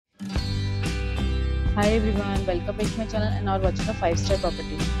Hi everyone, welcome back to my channel and are watching a 5-star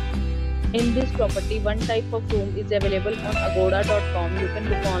property. In this property, one type of room is available on agoda.com. You can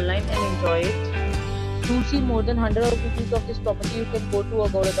book online and enjoy it. To see more than 100 reviews of this property, you can go to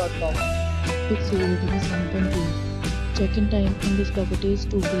agoda.com. Its rating is 9.2. Check-in time in this property is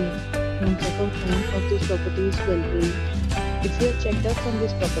 2 p.m. and check-out time of this property is 12 p.m. If you have checked out from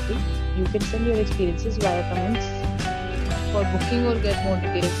this property, you can send your experiences via comments. For booking or get more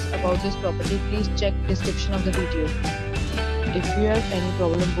details about this property, please check description of the video. If you have any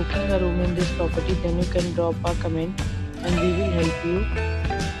problem booking a room in this property, then you can drop a comment and we will help you.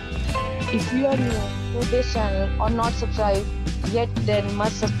 If you are new to this channel or not subscribed yet, then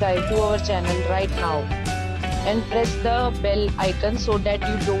must subscribe to our channel right now and press the bell icon so that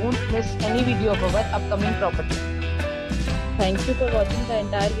you don't miss any video of our upcoming property. Thank you for watching the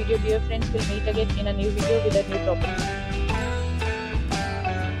entire video. Dear friends, we'll meet again in a new video with a new property.